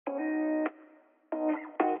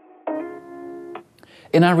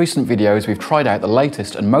In our recent videos, we've tried out the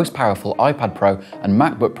latest and most powerful iPad Pro and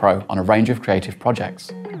Macbook Pro on a range of creative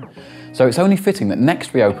projects. So it's only fitting that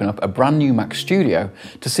next we open up a brand new Mac Studio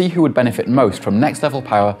to see who would benefit most from next level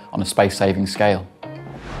power on a space-saving scale.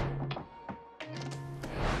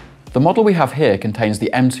 The model we have here contains the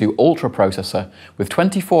M2 Ultra processor with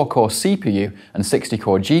 24-core CPU and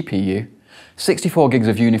 60-core GPU, 64 gigs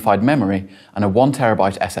of unified memory and a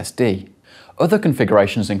 1TB SSD. Other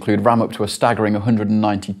configurations include RAM up to a staggering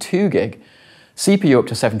 192 gig, CPU up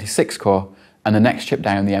to 76 core, and the next chip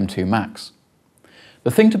down, the M2 Max.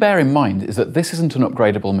 The thing to bear in mind is that this isn't an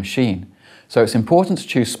upgradable machine, so it's important to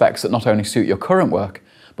choose specs that not only suit your current work,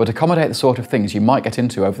 but accommodate the sort of things you might get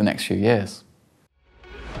into over the next few years.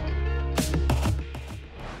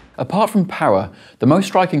 Apart from power, the most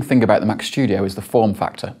striking thing about the Mac Studio is the form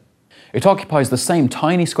factor. It occupies the same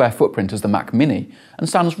tiny square footprint as the Mac Mini and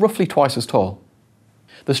stands roughly twice as tall.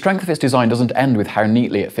 The strength of its design doesn't end with how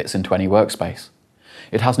neatly it fits into any workspace.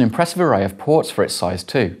 It has an impressive array of ports for its size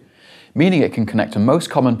too, meaning it can connect to most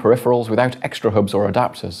common peripherals without extra hubs or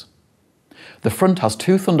adapters. The front has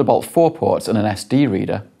 2 Thunderbolt 4 ports and an SD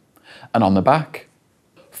reader, and on the back,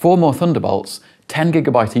 4 more Thunderbolts, 10GB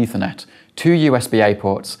Ethernet, 2 USB-A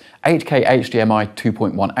ports, 8K HDMI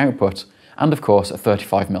 2.1 output, and of course a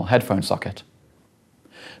 35mm headphone socket.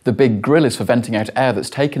 The big grill is for venting out air that's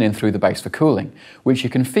taken in through the base for cooling, which you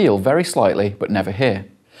can feel very slightly but never hear.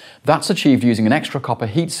 That's achieved using an extra copper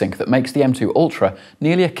heatsink that makes the M2 Ultra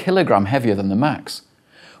nearly a kilogram heavier than the Max.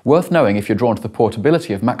 Worth knowing if you're drawn to the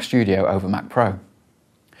portability of Mac Studio over Mac Pro.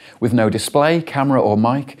 With no display, camera or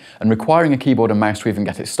mic, and requiring a keyboard and mouse to even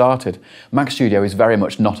get it started, Mac Studio is very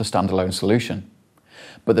much not a standalone solution.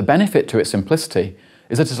 But the benefit to its simplicity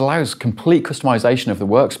is that it allows complete customization of the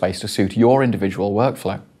workspace to suit your individual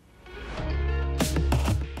workflow.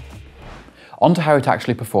 On to how it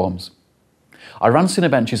actually performs. I ran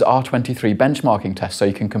Cinebench's R23 benchmarking test so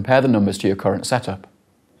you can compare the numbers to your current setup.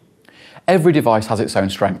 Every device has its own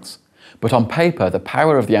strengths, but on paper the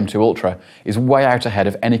power of the M2 Ultra is way out ahead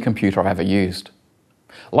of any computer I've ever used.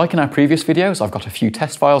 Like in our previous videos, I've got a few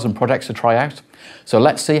test files and projects to try out, so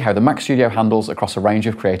let's see how the Mac Studio handles across a range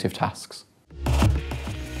of creative tasks.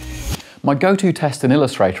 My go-to test in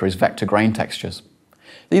Illustrator is vector grain textures.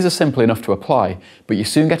 These are simple enough to apply, but you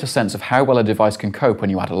soon get a sense of how well a device can cope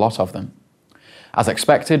when you add a lot of them. As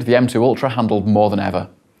expected, the M2 Ultra handled more than ever.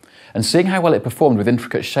 And seeing how well it performed with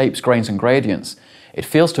intricate shapes, grains and gradients, it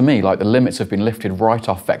feels to me like the limits have been lifted right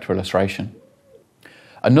off vector illustration.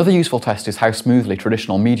 Another useful test is how smoothly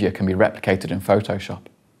traditional media can be replicated in Photoshop.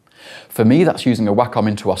 For me, that's using a Wacom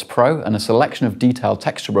Intuos Pro and a selection of detailed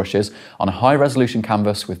texture brushes on a high-resolution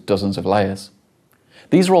canvas with dozens of layers.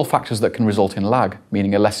 These are all factors that can result in lag,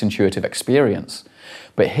 meaning a less intuitive experience.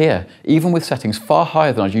 But here, even with settings far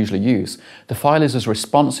higher than I'd usually use, the file is as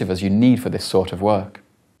responsive as you need for this sort of work.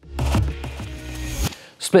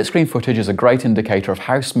 Split-screen footage is a great indicator of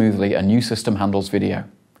how smoothly a new system handles video.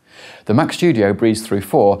 The Mac Studio breezed through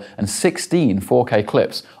 4 and 16 4K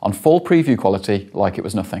clips on full preview quality like it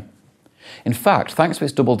was nothing. In fact, thanks to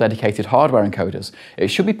its double dedicated hardware encoders, it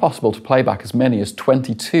should be possible to play back as many as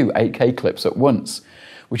 22 8K clips at once,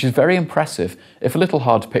 which is very impressive if a little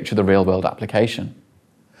hard to picture the real-world application.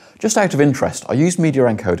 Just out of interest, I used Media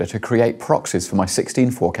Encoder to create proxies for my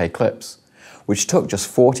 16 4K clips, which took just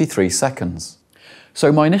 43 seconds.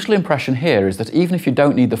 So my initial impression here is that even if you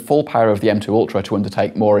don't need the full power of the M2 Ultra to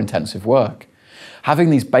undertake more intensive work, having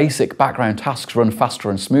these basic background tasks run faster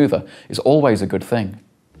and smoother is always a good thing.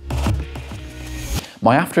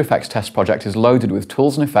 My After Effects test project is loaded with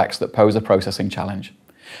tools and effects that pose a processing challenge,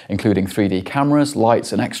 including 3D cameras,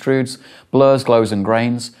 lights and extrudes, blurs, glows and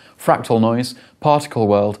grains, fractal noise, particle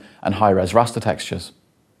world and high-res raster textures.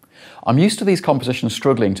 I'm used to these compositions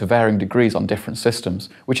struggling to varying degrees on different systems,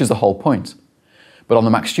 which is the whole point. But on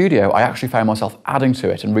the Mac Studio, I actually found myself adding to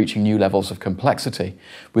it and reaching new levels of complexity,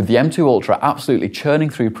 with the M2 Ultra absolutely churning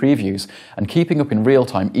through previews and keeping up in real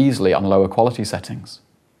time easily on lower quality settings.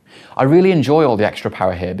 I really enjoy all the extra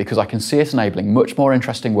power here because I can see it enabling much more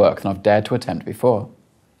interesting work than I've dared to attempt before.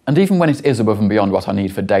 And even when it is above and beyond what I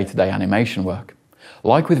need for day-to-day animation work,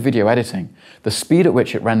 like with video editing, the speed at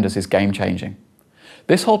which it renders is game-changing.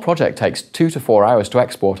 This whole project takes 2 to 4 hours to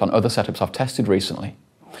export on other setups I've tested recently.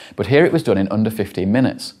 But here it was done in under 15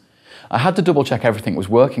 minutes. I had to double check everything was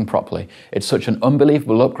working properly. It's such an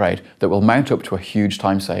unbelievable upgrade that will mount up to a huge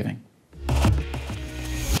time saving.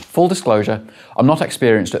 Full disclosure, I'm not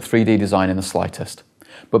experienced at 3D design in the slightest,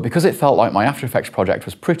 but because it felt like my After Effects project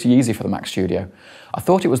was pretty easy for the Mac Studio, I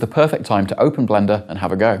thought it was the perfect time to open Blender and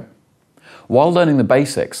have a go. While learning the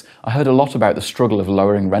basics, I heard a lot about the struggle of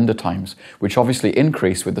lowering render times, which obviously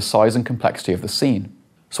increase with the size and complexity of the scene.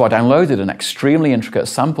 So I downloaded an extremely intricate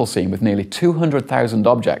sample scene with nearly 200,000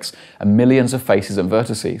 objects and millions of faces and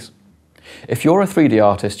vertices. If you're a 3D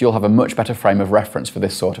artist, you'll have a much better frame of reference for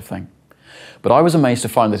this sort of thing. But I was amazed to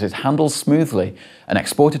find that it handles smoothly and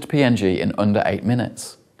exported to PNG in under 8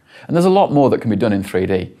 minutes. And there's a lot more that can be done in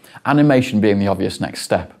 3D, animation being the obvious next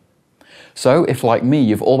step. So if, like me,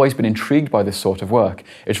 you've always been intrigued by this sort of work,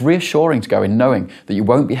 it's reassuring to go in knowing that you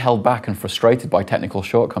won't be held back and frustrated by technical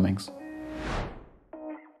shortcomings.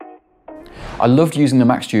 I loved using the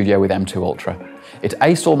Mac Studio with M2 Ultra. It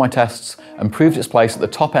aced all my tests and proved its place at the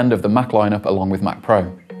top end of the Mac lineup along with Mac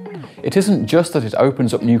Pro. It isn't just that it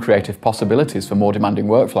opens up new creative possibilities for more demanding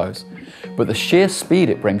workflows, but the sheer speed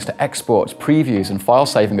it brings to exports, previews and file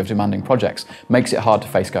saving of demanding projects makes it hard to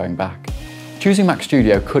face going back. Choosing Mac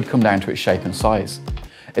Studio could come down to its shape and size.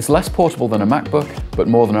 It's less portable than a MacBook, but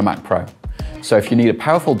more than a Mac Pro. So if you need a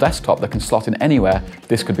powerful desktop that can slot in anywhere,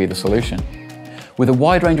 this could be the solution. With a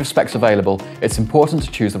wide range of specs available, it's important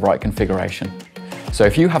to choose the right configuration. So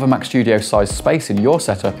if you have a Mac Studio sized space in your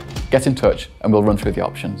setup, get in touch and we'll run through the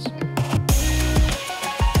options.